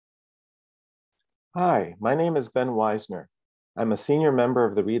Hi, my name is Ben Weisner. I'm a senior member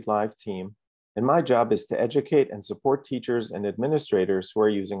of the Read Live team, and my job is to educate and support teachers and administrators who are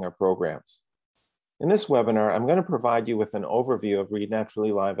using our programs. In this webinar, I'm going to provide you with an overview of Read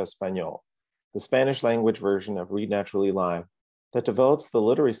Naturally Live Español, the Spanish language version of Read Naturally Live that develops the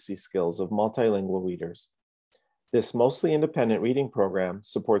literacy skills of multilingual readers. This mostly independent reading program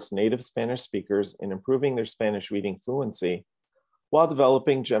supports native Spanish speakers in improving their Spanish reading fluency while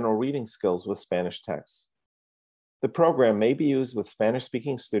developing general reading skills with Spanish texts. The program may be used with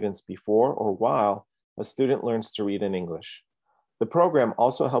Spanish-speaking students before or while a student learns to read in English. The program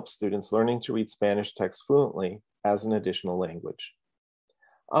also helps students learning to read Spanish text fluently as an additional language.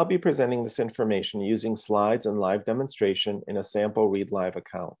 I'll be presenting this information using slides and live demonstration in a sample Read Live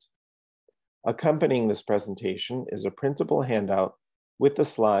account. Accompanying this presentation is a printable handout with the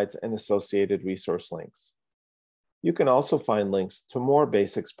slides and associated resource links. You can also find links to more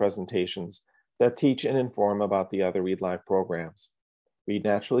basics presentations that teach and inform about the other Read Live programs: Read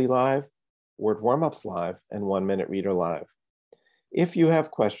Naturally Live, Word Warm-Ups Live, and 1 Minute Reader Live. If you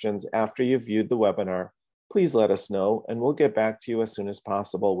have questions after you've viewed the webinar, please let us know and we'll get back to you as soon as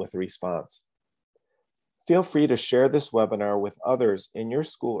possible with a response. Feel free to share this webinar with others in your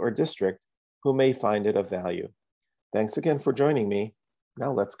school or district who may find it of value. Thanks again for joining me.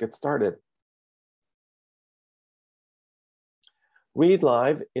 Now let's get started. Read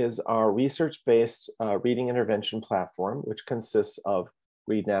Live is our research-based reading intervention platform, which consists of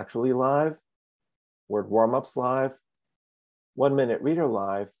Read Naturally Live, Word Warm-Ups Live, 1 Minute Reader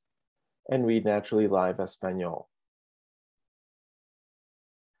Live, and Read Naturally Live Español.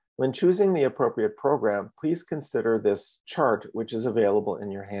 When choosing the appropriate program, please consider this chart, which is available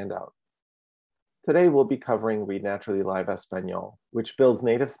in your handout. Today, we'll be covering Read Naturally Live Español, which builds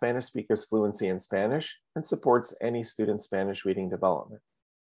native Spanish speakers' fluency in Spanish and supports any student's Spanish reading development.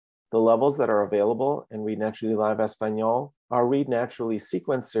 The levels that are available in Read Naturally Live Español are Read Naturally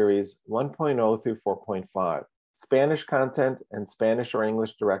Sequence Series 1.0 through 4.5. Spanish content and Spanish or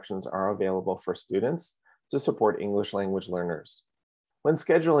English directions are available for students to support English language learners. When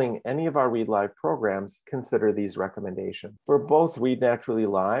scheduling any of our Read Live programs, consider these recommendations. For both Read Naturally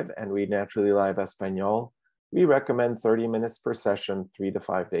Live and Read Naturally Live Español, we recommend 30 minutes per session, 3 to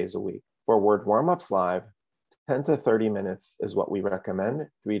 5 days a week. For Word Warm-Ups Live, 10 to 30 minutes is what we recommend,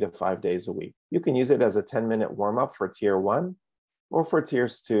 3 to 5 days a week. You can use it as a 10-minute warm-up for Tier 1, or for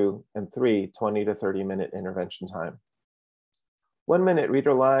Tiers 2 and 3, 20 to 30-minute intervention time. 1 Minute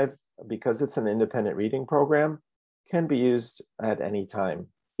Reader Live, because it's an independent reading program, can be used at any time,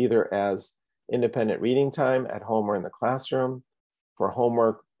 either as independent reading time at home or in the classroom, for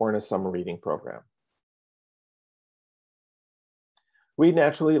homework, or in a summer reading program. Read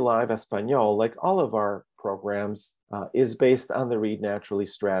Naturally Live Español, like all of our programs, is based on the Read Naturally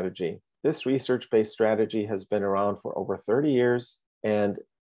strategy. This research-based strategy has been around for over 30 years and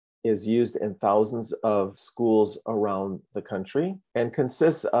is used in thousands of schools around the country and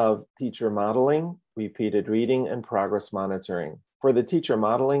consists of teacher modeling, repeated reading, and progress monitoring. For the teacher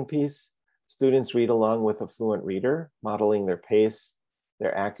modeling piece, students read along with a fluent reader, modeling their pace,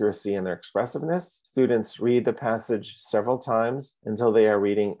 their accuracy, and their expressiveness. Students read the passage several times until they are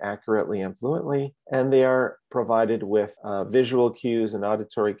reading accurately and fluently, and they are provided with visual cues and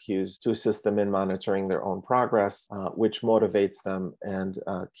auditory cues to assist them in monitoring their own progress, which motivates them and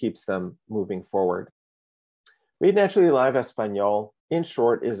keeps them moving forward. Read Naturally Live Español, in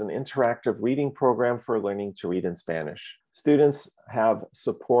short, is an interactive reading program for learning to read in Spanish. Students have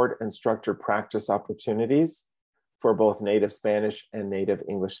support and structured practice opportunities for both native Spanish and native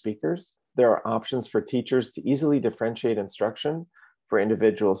English speakers. There are options for teachers to easily differentiate instruction for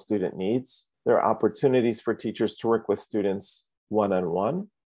individual student needs. There are opportunities for teachers to work with students one-on-one.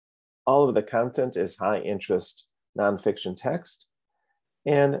 All of the content is high interest nonfiction text.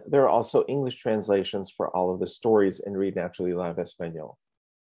 And there are also English translations for all of the stories in Read Naturally Live Español.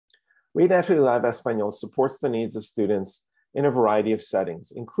 Read Naturally Live Español supports the needs of students in a variety of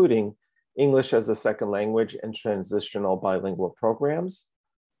settings, including English as a second language and transitional bilingual programs,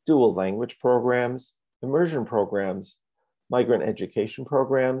 dual language programs, immersion programs, migrant education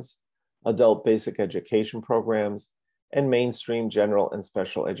programs, adult basic education programs, and mainstream general and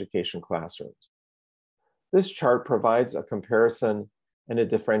special education classrooms. This chart provides a comparison and a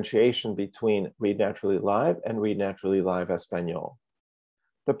differentiation between Read Naturally Live and Read Naturally Live Español.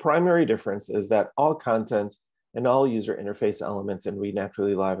 The primary difference is that all content and all user interface elements in Read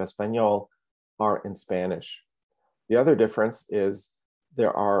Naturally Live Español are in Spanish. The other difference is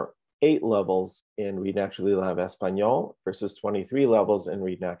there are 8 levels in Read Naturally Live Español versus 23 levels in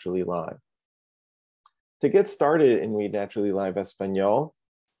Read Naturally Live. To get started in Read Naturally Live Español,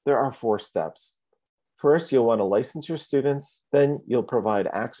 there are 4 steps. First, you'll want to license your students. Then you'll provide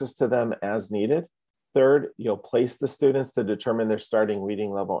access to them as needed. Third, you'll place the students to determine their starting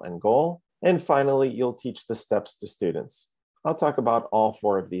reading level and goal. And finally, you'll teach the steps to students. I'll talk about all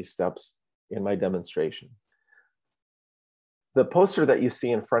 4 of these steps in my demonstration. The poster that you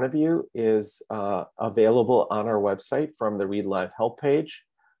see in front of you is available on our website from the Read Live help page.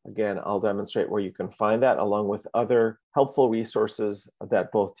 Again, I'll demonstrate where you can find that along with other helpful resources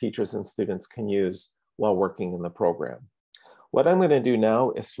that both teachers and students can use while working in the program. What I'm going to do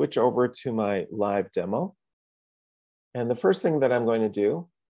now is switch over to my live demo. And the first thing that I'm going to do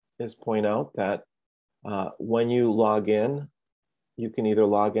is point out that when you log in, you can either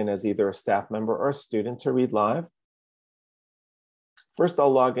log in as either a staff member or a student to Read Live. First,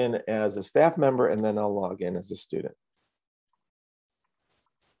 I'll log in as a staff member, and then I'll log in as a student.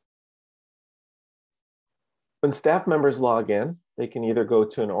 When staff members log in, they can either go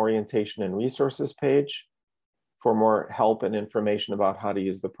to an orientation and resources page for more help and information about how to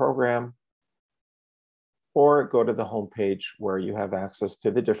use the program, or go to the home page where you have access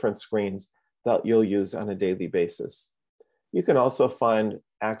to the different screens that you'll use on a daily basis. You can also find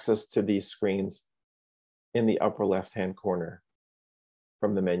access to these screens in the upper left-hand corner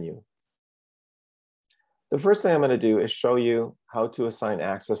from the menu. The first thing I'm going to do is show you how to assign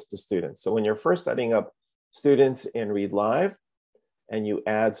access to students. So when you're first setting up students in Read Live and you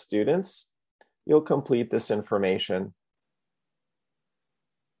add students, you'll complete this information.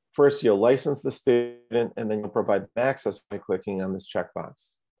 First, you'll license the student, and then you'll provide them access by clicking on this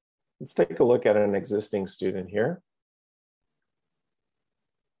checkbox. Let's take a look at an existing student here.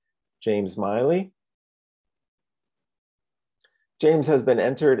 James Miley. James has been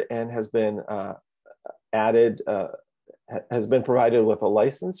entered and has been has been provided with a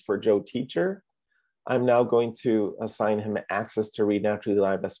license for Joe Teacher. I'm now going to assign him access to Read Naturally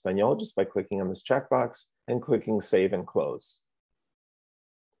Live Español just by clicking on this checkbox and clicking Save and Close.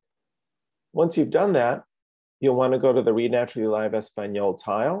 Once you've done that, you'll want to go to the Read Naturally Live Español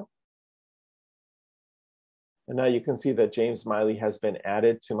tile. And now you can see that James Miley has been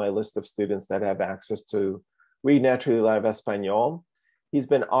added to my list of students that have access to Read Naturally Live Español. He's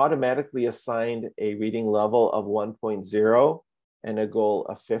been automatically assigned a reading level of 1.0 and a goal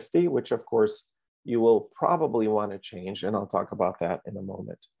of 50, which of course you will probably want to change, and I'll talk about that in a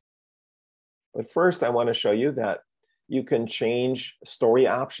moment. But first, I want to show you that you can change story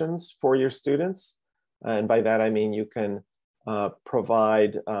options for your students. And by that, I mean you can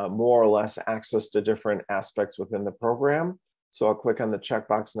provide more or less access to different aspects within the program. So I'll click on the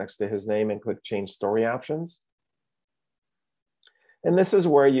checkbox next to his name and click Change Story Options. And this is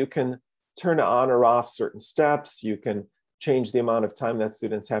where you can turn on or off certain steps. You can change the amount of time that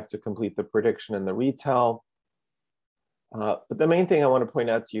students have to complete the prediction and the retell. But the main thing I want to point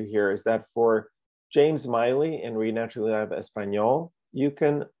out to you here is that for James Miley in Read Naturally Live Español, you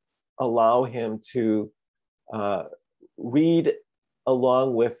can allow him to read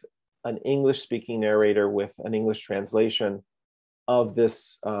along with an English-speaking narrator with an English translation of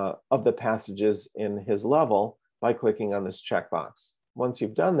the passages in his level by clicking on this checkbox. Once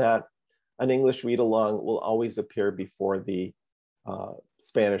you've done that, an English read-along will always appear before the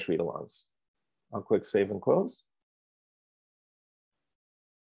Spanish read-alongs. I'll click Save and Close.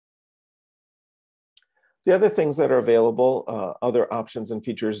 The other things that are available, other options and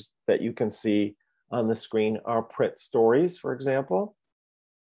features that you can see on the screen are print stories, for example.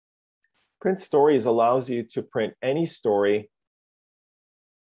 Print stories allows you to print any story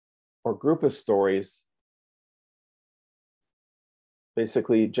or group of stories,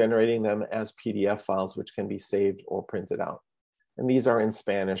 basically generating them as PDF files, which can be saved or printed out. And these are in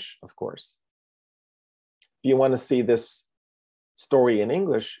Spanish, of course. If you want to see this story in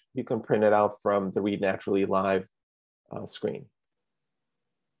English, you can print it out from the Read Naturally Live screen.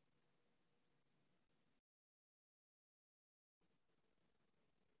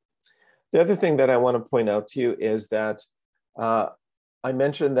 The other thing that I want to point out to you is that I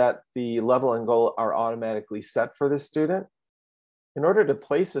mentioned that the level and goal are automatically set for this student. In order to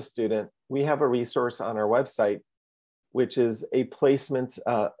place a student, we have a resource on our website, which is a placement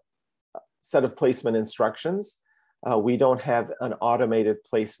set of placement instructions. We don't have an automated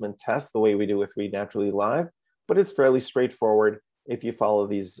placement test the way we do with Read Naturally Live, but it's fairly straightforward if you follow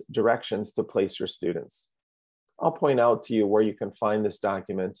these directions to place your students. I'll point out to you where you can find this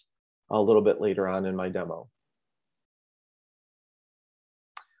document a little bit later on in my demo.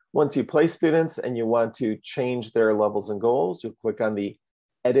 Once you place students and you want to change their levels and goals, you click on the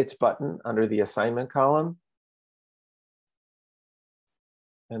Edit button under the assignment column.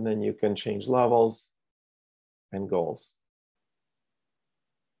 And then you can change levels and goals.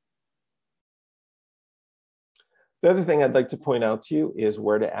 The other thing I'd like to point out to you is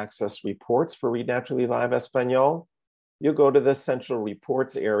where to access reports for Read Naturally Live Español. You'll go to the Central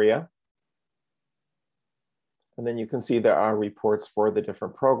Reports area, and then you can see there are reports for the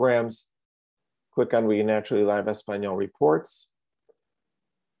different programs. Click on Read Naturally Live Español reports,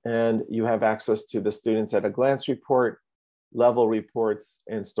 and you have access to the Students at a Glance report, level reports,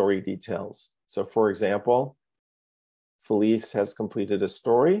 and story details. So for example, Felice has completed a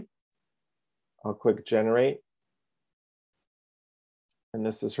story. I'll click Generate, and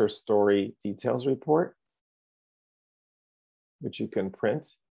this is her story details report, which you can print.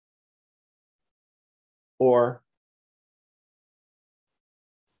 Or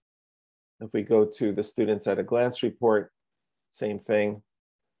if we go to the Students at a Glance report, same thing.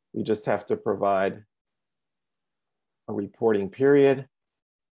 We just have to provide a reporting period.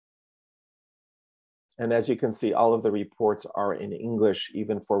 And as you can see, all of the reports are in English,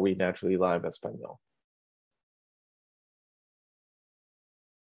 even for Read Naturally Live Español.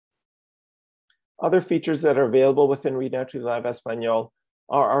 Other features that are available within Read Naturally Live Español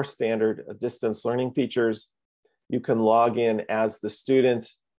are our standard distance learning features. You can log in as the student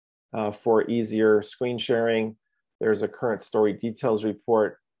for easier screen sharing. There's a current story details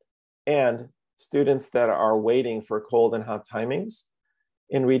report, and students that are waiting for cold and hot timings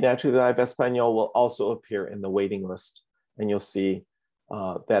in Read Naturally Live Español will also appear in the waiting list, and you'll see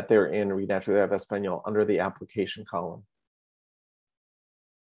that they're in Read Naturally Live Español under the application column.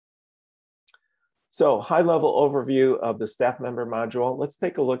 So, high-level overview of the staff member module. Let's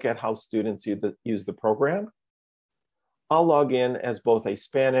take a look at how students use the program. I'll log in as both a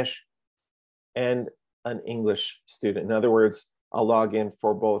Spanish and an English student. In other words, I'll log in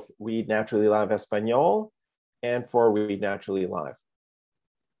for both Read Naturally Live Español and for Read Naturally Live.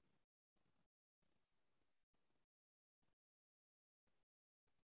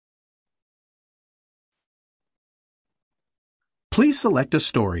 Please select a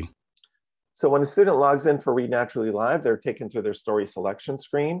story. So when a student logs in for Read Naturally Live, they're taken to their story selection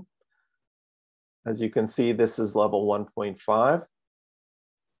screen. As you can see, this is level 1.5.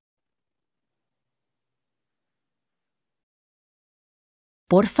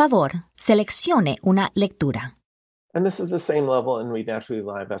 Por favor, seleccione una lectura. And this is the same level in Read Naturally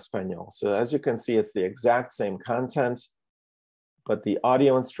Live Español. So as you can see, it's the exact same content, but the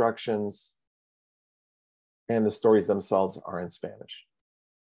audio instructions and the stories themselves are in Spanish.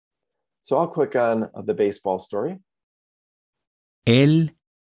 So I'll click on the baseball story. El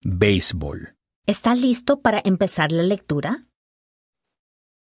béisbol. ¿Está listo para empezar la lectura?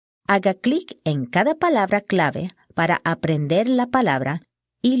 Haga clic en cada palabra clave para aprender la palabra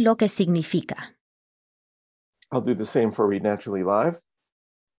y lo que significa. I'll do the same for Read Naturally Live.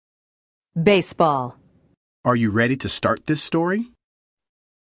 Baseball. Are you ready to start this story?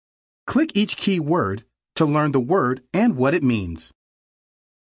 Click each key word to learn the word and what it means.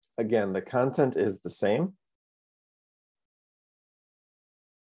 Again, the content is the same.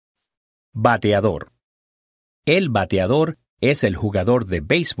 Bateador. El bateador es el jugador de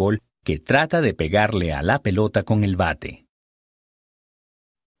béisbol que trata de pegarle a la pelota con el bate.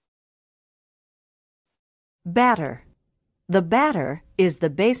 Batter. The batter is the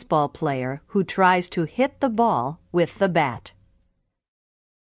baseball player who tries to hit the ball with the bat.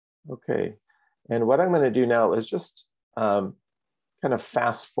 Okay, and what I'm going to do now is just kind of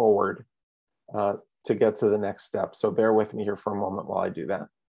fast forward to get to the next step. So bear with me here for a moment while I do that.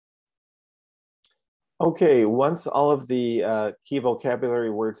 Okay, once all of the key vocabulary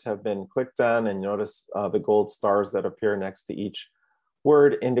words have been clicked on, and notice the gold stars that appear next to each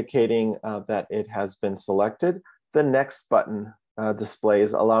word indicating that it has been selected, the next button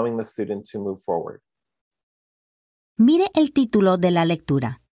displays, allowing the student to move forward. Mire el título de la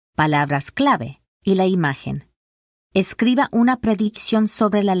lectura, palabras clave y la imagen. Escriba una predicción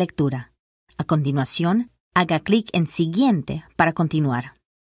sobre la lectura. A continuación, haga clic en Siguiente para continuar.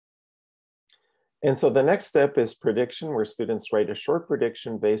 And so the next step is prediction, where students write a short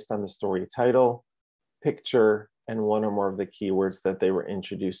prediction based on the story title, picture, and one or more of the keywords that they were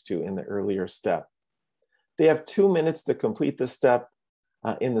introduced to in the earlier step. They have 2 minutes to complete this step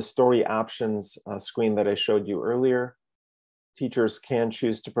in the story options screen that I showed you earlier. Teachers can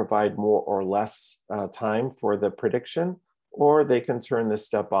choose to provide more or less time for the prediction, or they can turn this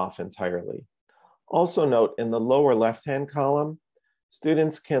step off entirely. Also note, in the lower left-hand column,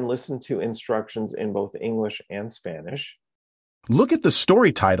 students can listen to instructions in both English and Spanish. Look at the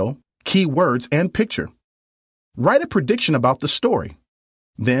story title, key words, and picture. Write a prediction about the story.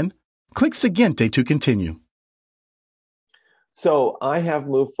 Then, click Siguiente to continue. So I have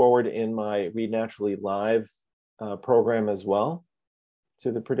moved forward in my Read Naturally Live program as well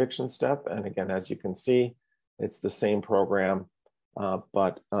to the prediction step. And again, as you can see, It's the same program,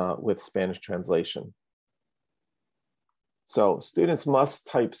 but with Spanish translation. So students must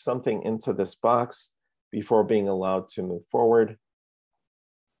type something into this box before being allowed to move forward.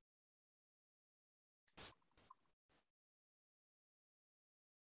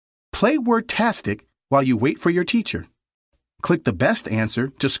 Play Wordtastic while you wait for your teacher. Click the best answer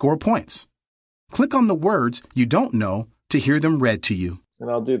to score points. Click on the words you don't know to hear them read to you. And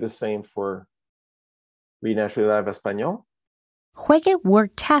I'll do the same for Read Naturally Live Español. Juegue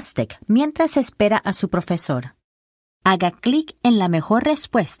Wordtastic mientras espera a su profesor. Haga clic en la mejor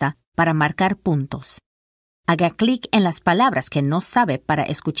respuesta para marcar puntos. Haga clic en las palabras que no sabe para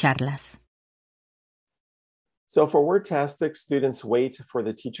escucharlas. So for Wordtastic, students wait for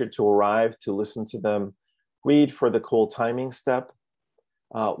the teacher to arrive to listen to them read for the cold timing step.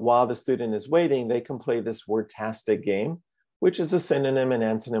 While the student is waiting, they can play this Wordtastic game, which is a synonym and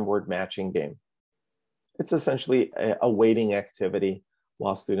antonym word matching game. It's essentially a waiting activity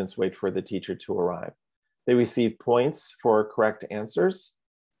while students wait for the teacher to arrive. They receive points for correct answers.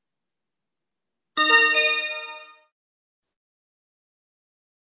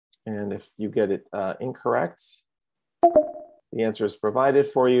 And if you get it incorrect, the answer is provided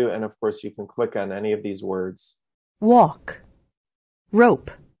for you. And of course, you can click on any of these words. Walk.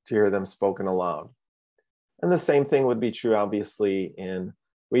 Rope. To hear them spoken aloud. And the same thing would be true, obviously, in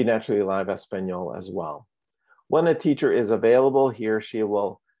Read Naturally Live Español as well. When a teacher is available, he or she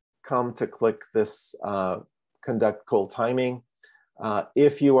will come to click this conduct cold timing.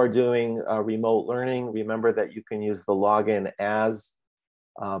 If you are doing remote learning, remember that you can use the login as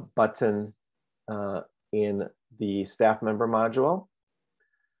button in the staff member module.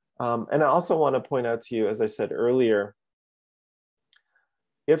 And I also want to point out to you, as I said earlier,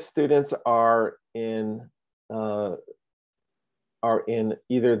 if students are in either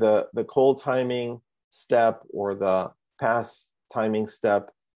the cold timing step or the pass timing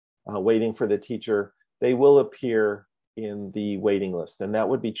step, waiting for the teacher, they will appear in the waiting list. And that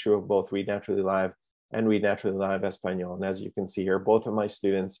would be true of both Read Naturally Live and Read Naturally Live Español. And as you can see here, both of my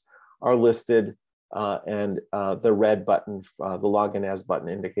students are listed, and the red button, the login as button,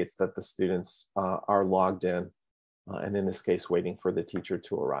 indicates that the students are logged in, and in this case, waiting for the teacher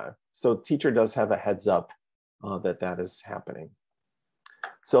to arrive. So teacher does have a heads up that is happening.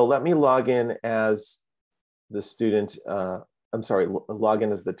 So let me log in as the student, log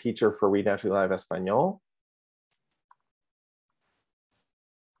in as the teacher for Read Naturally Live Español.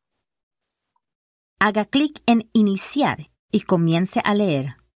 Haga clic en Iniciar y comience a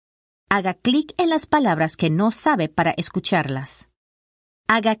leer. Haga clic en las palabras que no sabe para escucharlas.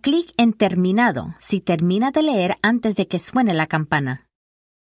 Haga clic en Terminado si termina de leer antes de que suene la campana.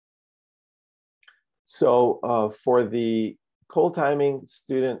 So for the cold timing,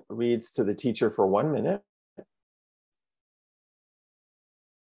 student reads to the teacher for 1 minute.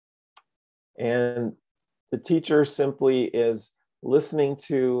 And the teacher simply is listening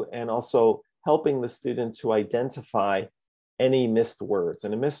to and also helping the student to identify any missed words.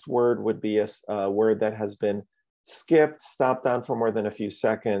 And a missed word would be a word that has been skipped, stopped on for more than a few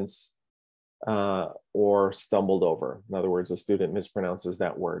seconds, or stumbled over. In other words, a student mispronounces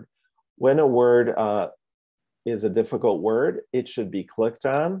that word. When a word is a difficult word, it should be clicked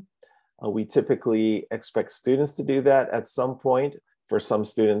on. We typically expect students to do that at some point. For some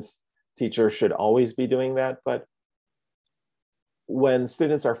students, teachers should always be doing that. But when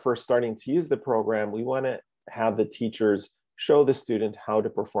students are first starting to use the program, we want to have the teachers show the student how to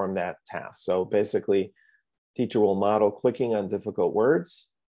perform that task. So basically, teacher will model clicking on difficult words.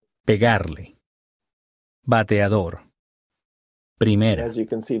 Pegarle. Bateador. Primera. As you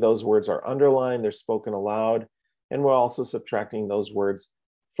can see, those words are underlined, they're spoken aloud, and we're also subtracting those words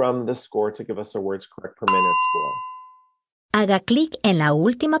from the score to give us a words correct per minute score. Haga clic en la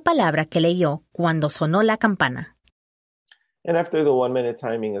última palabra que leyó cuando sonó la campana. And after the 1 minute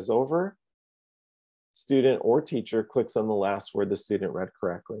timing is over, student or teacher clicks on the last word the student read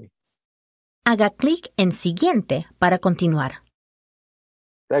correctly. Haga clic en Siguiente para continuar.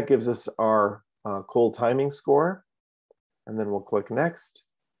 That gives us our cold timing score, and then we'll click Next.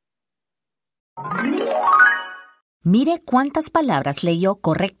 Mire cuántas palabras leyó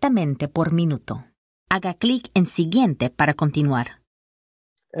correctamente por minuto. Haga clic en Siguiente para continuar.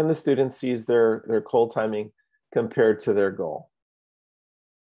 And the student sees their cold timing compared to their goal.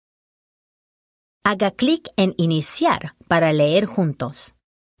 Haga clic en Iniciar para leer juntos.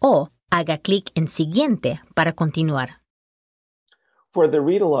 O haga clic en Siguiente para continuar. For the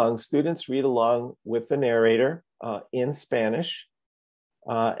read-along, students read along with the narrator in Spanish,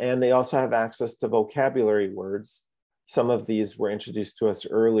 and they also have access to vocabulary words. Some of these were introduced to us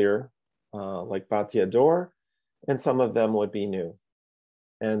earlier, like bateador, and some of them would be new.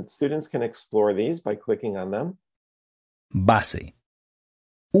 And students can explore these by clicking on them. Base.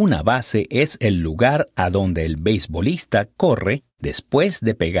 Una base es el lugar a donde el beisbolista corre después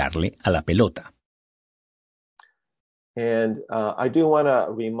de pegarle a la pelota. And I do want to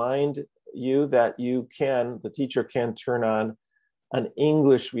remind you that the teacher can turn on an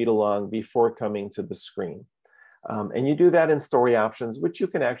English read-along before coming to the screen. And you do that in story options, which you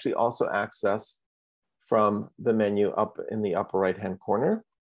can actually also access from the menu up in the upper right-hand corner.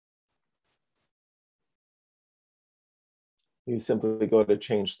 You simply go to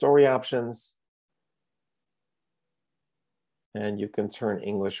change story options, and you can turn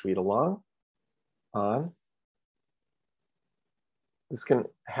English read-along on. This can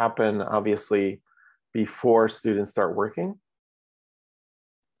happen, obviously, before students start working.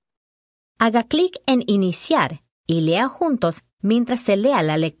 Haga clic en Iniciar y lea juntos mientras se lea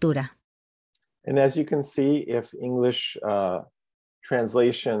la lectura. And as you can see, if English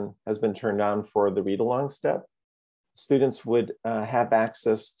translation has been turned on for the read-along step, students would have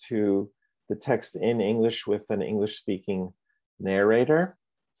access to the text in English with an English-speaking narrator.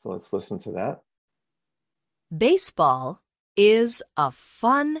 So let's listen to that. Baseball is a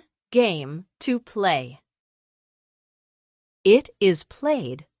fun game to play. It is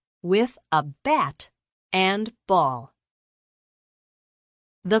played with a bat and ball.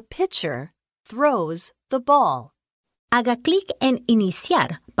 The pitcher throws the ball. Haga clic en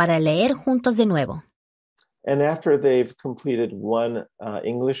Iniciar para leer juntos de nuevo. And after they've completed one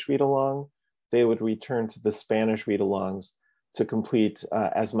English read-along, they would return to the Spanish read-alongs to complete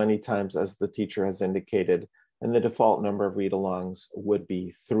as many times as the teacher has indicated. And the default number of read-alongs would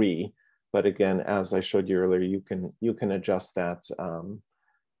be 3. But again, as I showed you earlier, you can adjust that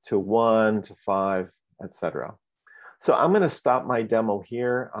to 1, to 5, etc. So I'm going to stop my demo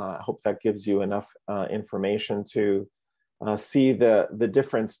here. I hope that gives you enough information to see the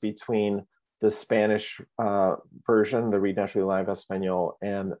difference between the Spanish version, the Read Naturally Live Español,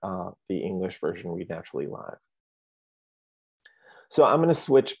 and the English version, Read Naturally Live. So I'm going to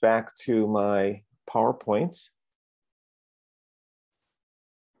switch back to my PowerPoint.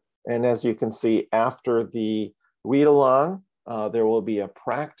 And as you can see, after the read-along, there will be a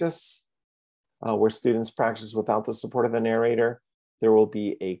practice where students practice without the support of a narrator. There will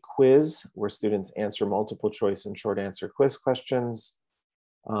be a quiz where students answer multiple choice and short answer quiz questions.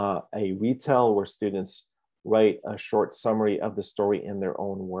 A retell where students write a short summary of the story in their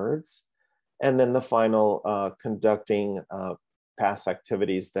own words. And then the final conducting past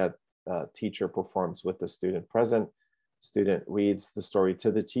activities that teacher performs with the student present. Student reads the story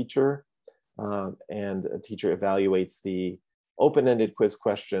to the teacher, and a teacher evaluates the open-ended quiz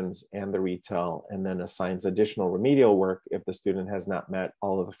questions and the retell, and then assigns additional remedial work if the student has not met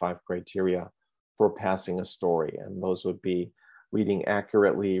all of the 5 criteria for passing a story. And those would be reading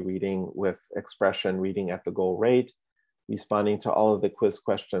accurately, reading with expression, reading at the goal rate, responding to all of the quiz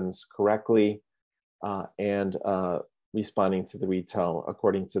questions correctly, and responding to the retell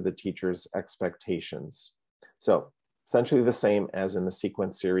according to the teacher's expectations. So essentially the same as in the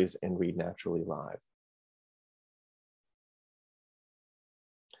sequence series in Read Naturally Live.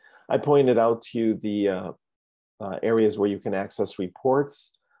 I pointed out to you the areas where you can access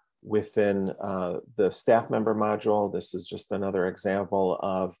reports within the staff member module. This is just another example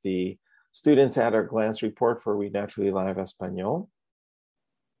of the Students at a Glance report for Read Naturally Live Español.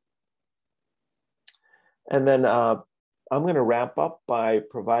 And then I'm going to wrap up by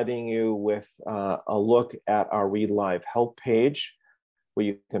providing you with a look at our Read Live help page, where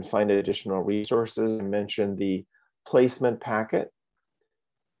you can find additional resources. I mentioned the placement packet.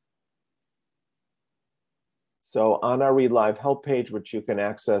 So on our Read Live help page, which you can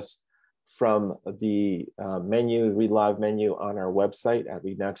access from the Read Live menu on our website at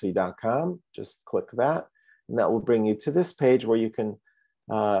readnaturally.com, just click that, and that will bring you to this page where you can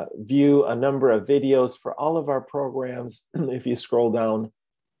view a number of videos for all of our programs. If you scroll down,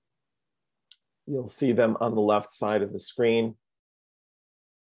 you'll see them on the left side of the screen.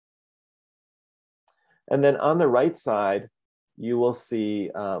 And then on the right side, you will see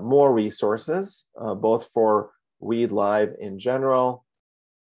more resources, both for Read Live in general,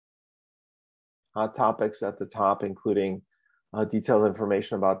 hot topics at the top, including detailed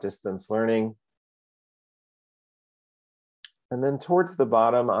information about distance learning. And then towards the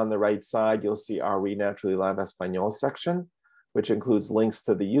bottom on the right side, you'll see our Read Naturally Live Español section, which includes links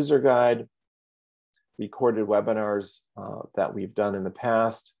to the user guide, recorded webinars that we've done in the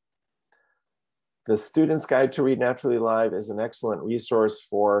past. The Student's Guide to Read Naturally Live is an excellent resource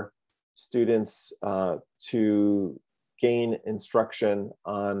for students to gain instruction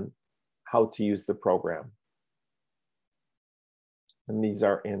on how to use the program. and these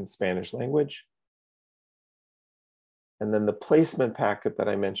are in Spanish language. And then the placement packet that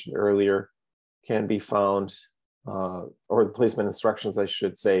I mentioned earlier can be found, or the placement instructions, I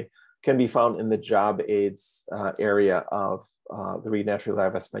should say, can be found in the job aids area of the Read Naturally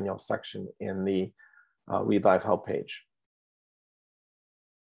Live Español section in the Read Live help page.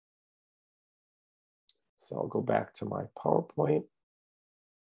 So I'll go back to my PowerPoint.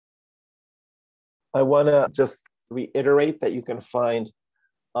 I want to just reiterate that you can find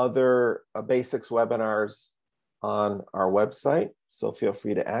other basics webinars on our website, so feel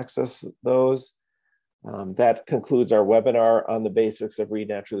free to access those. That concludes our webinar on the basics of Read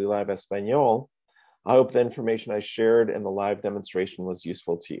Naturally Live Español. I hope the information I shared and the live demonstration was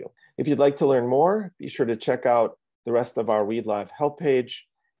useful to you. If you'd like to learn more, be sure to check out the rest of our Read Live help page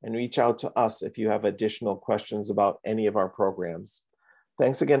and reach out to us if you have additional questions about any of our programs.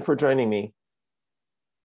 Thanks again for joining me.